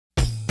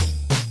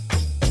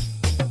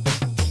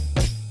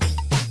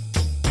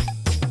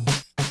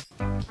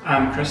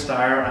I'm Chris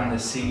Dyer. I'm the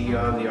CEO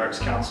of the Arts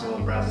Council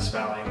of Brazos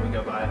Valley, and we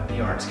go by the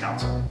Arts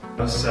Council.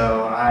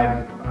 So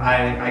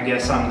I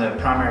guess I'm the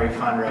primary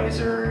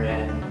fundraiser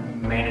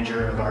and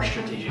manager of our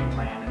strategic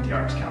plan at the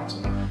Arts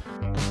Council.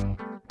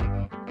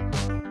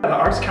 The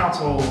Arts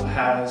Council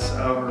has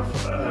over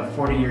a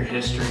 40-year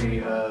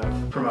history of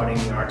promoting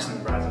the arts in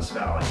the Brazos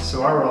Valley.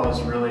 So our role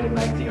is really to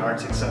make the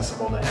arts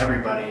accessible to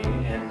everybody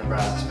in the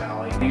Brazos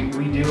Valley.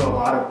 We do a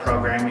lot of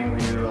programming. We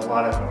do a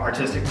lot of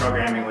artistic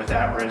programming with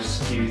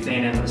at-risk youth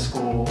and in the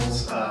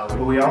schools.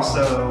 But we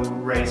also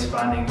raise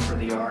funding for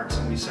the arts,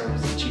 and we serve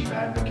as the chief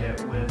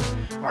advocate with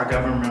our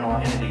governmental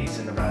entities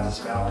in the Brazos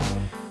Valley.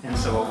 And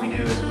so what we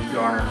do is we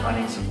garner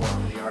funding support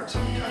for the arts,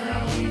 and we turn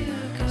around and we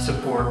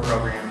support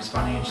programs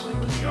financially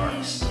with the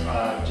arts.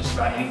 Just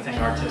about anything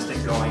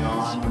artistic going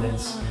on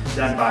that's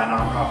done by a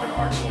nonprofit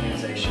arts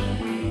organization,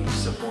 we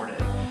support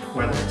it,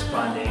 whether it's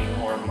funding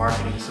or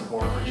marketing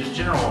support or just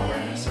general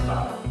awareness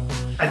about it.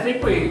 I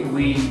think what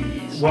we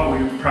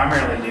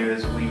primarily do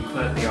is we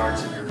put the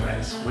arts in your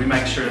face. We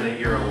make sure that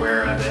you're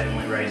aware of it, and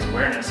we raise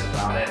awareness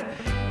about it,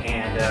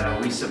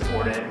 and we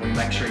support it, and we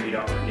make sure you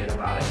don't forget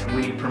about it. And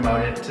we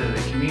promote it to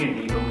the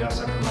community, but we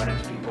also promote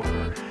it to people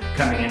who are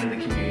coming into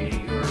the community,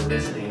 who are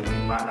visiting,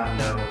 who might not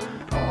know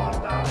a lot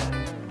about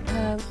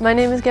it. My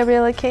name is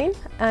Gabriella Kane.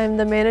 I'm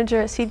the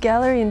manager at Seed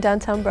Gallery in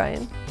downtown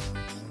Bryan.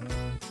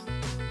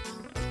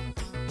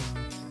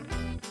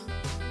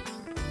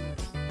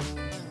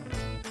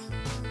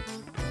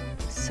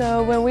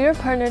 So when we were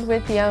partnered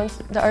with the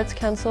Arts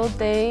Council,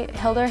 they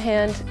held our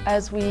hand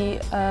as we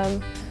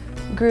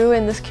grew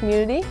in this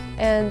community,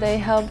 and they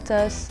helped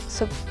us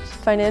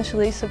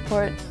financially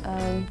support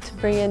to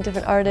bring in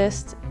different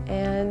artists,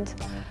 and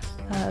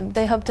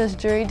they helped us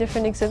jury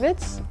different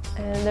exhibits,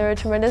 and they were a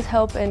tremendous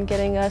help in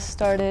getting us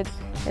started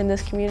in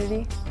this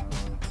community.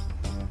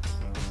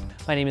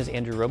 My name is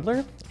Andrew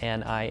Robler,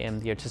 and I am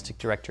the artistic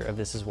director of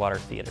This Is Water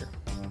Theater.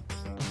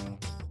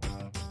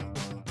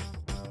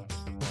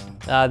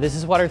 This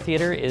Is Water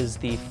Theater is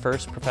the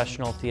first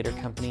professional theater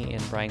company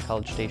in Bryan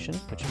College Station,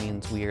 which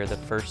means we are the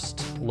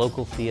first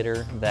local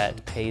theater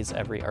that pays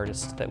every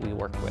artist that we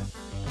work with.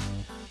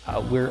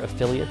 We're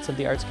affiliates of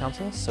the Arts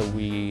Council, so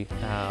we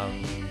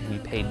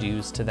pay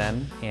dues to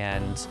them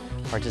and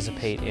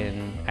participate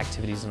in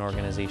activities and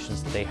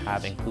organizations that they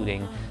have,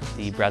 including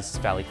the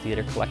Brazos Valley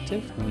Theater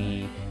Collective.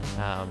 We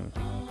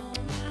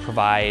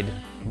provide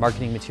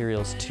marketing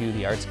materials to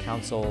the Arts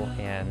Council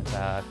and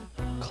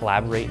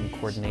collaborate and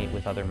coordinate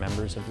with other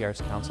members of the Arts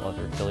Council,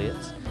 other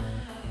affiliates,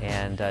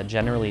 and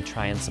generally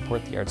try and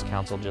support the Arts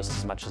Council just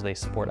as much as they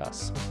support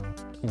us.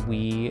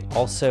 We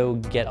also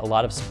get a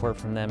lot of support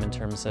from them in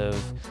terms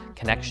of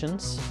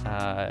connections.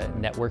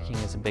 Networking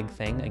is a big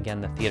thing.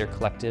 Again, the Theater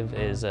Collective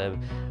is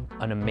an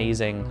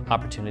amazing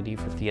opportunity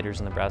for theaters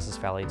in the Brazos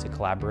Valley to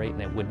collaborate,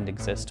 and it wouldn't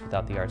exist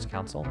without the Arts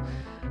Council.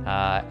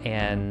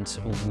 And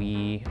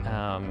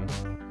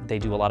they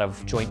do a lot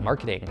of joint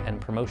marketing and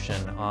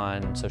promotion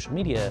on social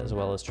media, as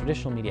well as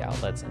traditional media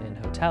outlets and in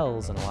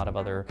hotels and a lot of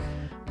other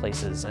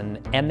places. And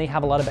they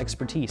have a lot of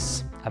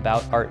expertise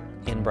about art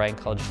in Bryan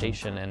College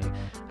Station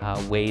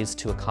and ways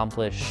to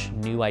accomplish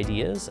new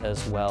ideas,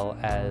 as well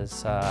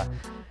as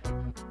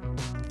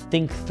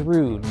think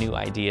through new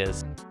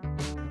ideas.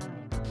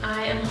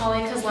 I am Holly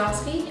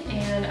Kozlowski,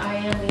 and I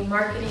am the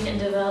Marketing and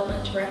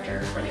Development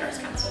Director for the Arts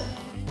Council.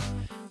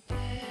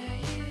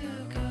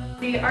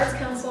 The Arts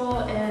Council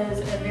is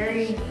a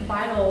very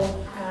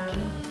vital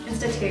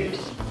institute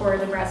for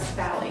the Brazos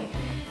Valley.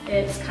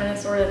 It's kind of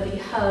sort of the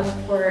hub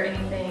for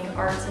anything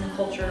arts and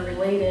culture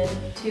related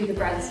to the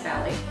Brazos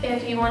Valley.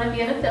 If you want to be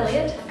an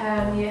affiliate,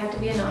 you have to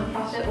be a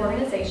nonprofit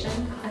organization,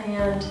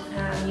 and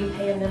you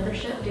pay a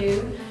membership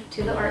due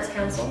to the Arts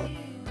Council.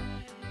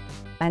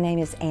 My name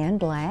is Ann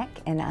Black,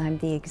 and I'm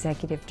the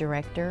Executive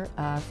Director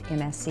of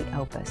MSC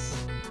Opus.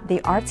 The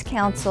Arts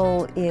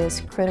Council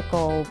is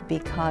critical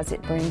because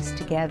it brings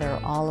together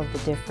all of the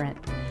different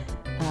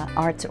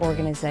arts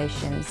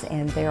organizations,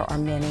 and there are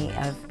many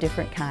of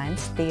different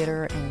kinds,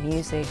 theater and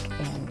music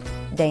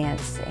and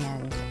dance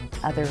and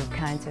other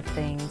kinds of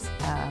things,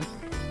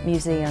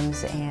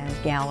 museums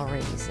and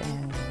galleries,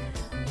 and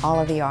all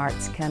of the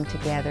arts come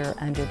together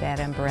under that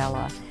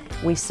umbrella.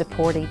 We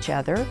support each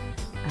other.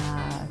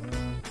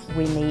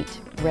 We meet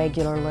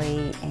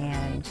regularly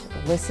and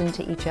listen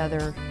to each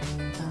other's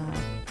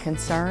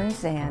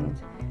concerns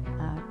and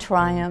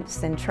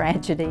triumphs and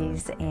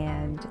tragedies,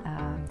 and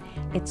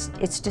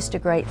it's just a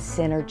great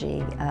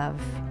synergy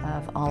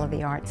of all of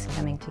the arts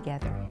coming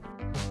together.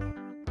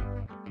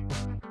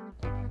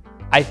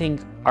 I think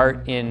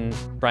art in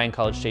Bryan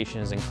College Station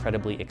is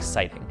incredibly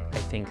exciting. I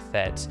think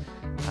that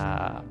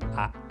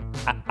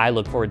I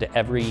look forward to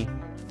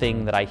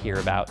everything that I hear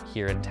about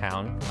here in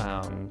town,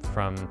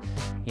 from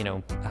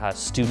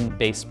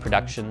student-based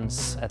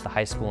productions at the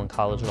high school and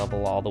college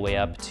level, all the way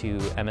up to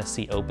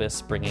MSC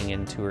Opus bringing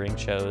in touring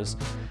shows.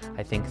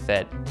 I think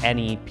that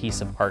any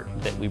piece of art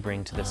that we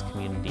bring to this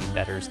community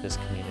betters this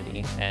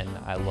community, and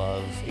I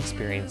love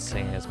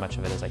experiencing as much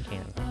of it as I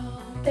can.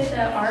 I think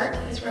that art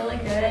is really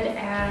good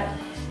at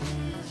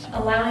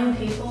allowing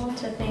people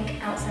to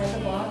think outside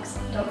the box.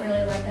 Don't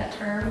really like that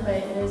term, but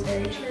it is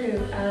very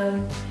true.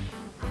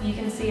 You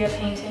can see a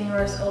painting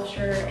or a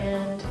sculpture,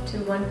 and to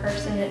one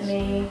person it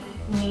may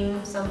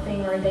mean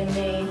something, or they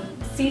may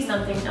see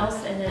something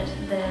else in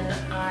it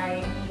than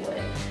I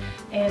would.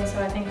 And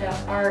so I think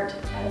that art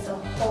as a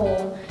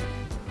whole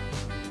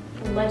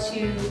lets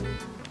you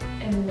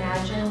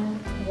imagine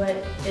what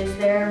is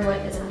there and what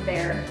isn't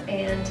there,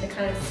 and to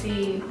kind of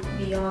see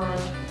beyond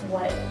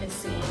what is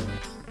seen.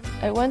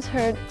 I once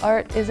heard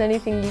art is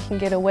anything you can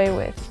get away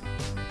with.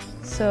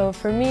 So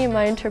for me,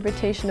 my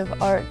interpretation of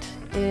art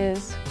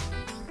is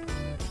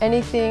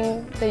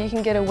anything that you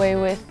can get away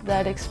with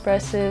that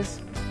expresses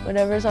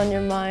whatever's on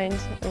your mind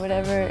or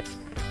whatever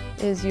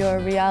is your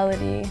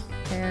reality.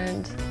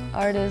 And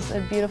art is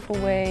a beautiful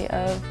way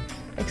of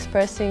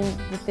expressing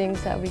the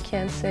things that we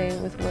can't say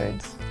with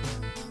words.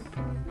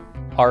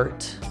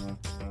 Art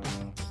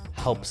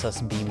helps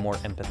us be more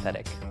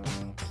empathetic.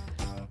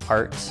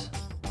 Art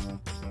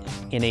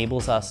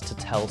enables us to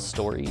tell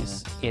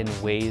stories in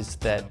ways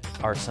that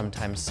are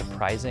sometimes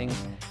surprising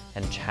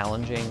and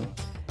challenging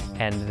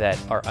and that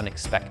are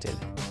unexpected.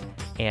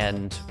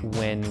 And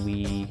when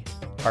we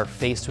are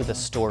faced with a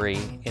story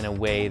in a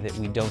way that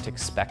we don't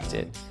expect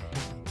it,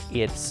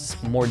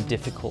 it's more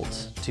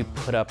difficult to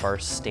put up our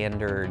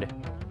standard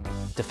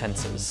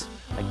defenses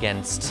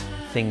against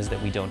things that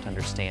we don't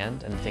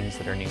understand and things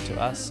that are new to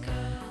us.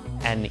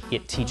 And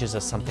it teaches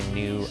us something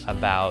new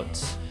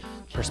about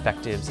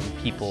perspectives and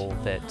people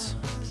that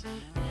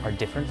are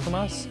different from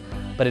us,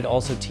 but it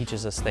also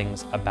teaches us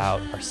things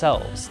about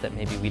ourselves that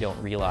maybe we don't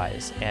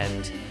realize,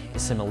 and the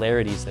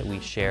similarities that we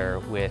share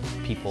with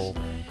people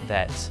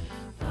that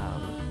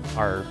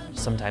are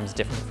sometimes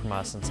different from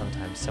us and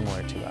sometimes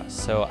similar to us.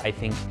 So I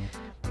think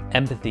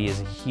empathy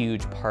is a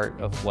huge part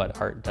of what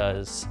art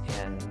does,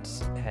 and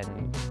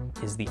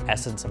is the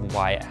essence of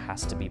why it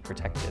has to be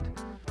protected.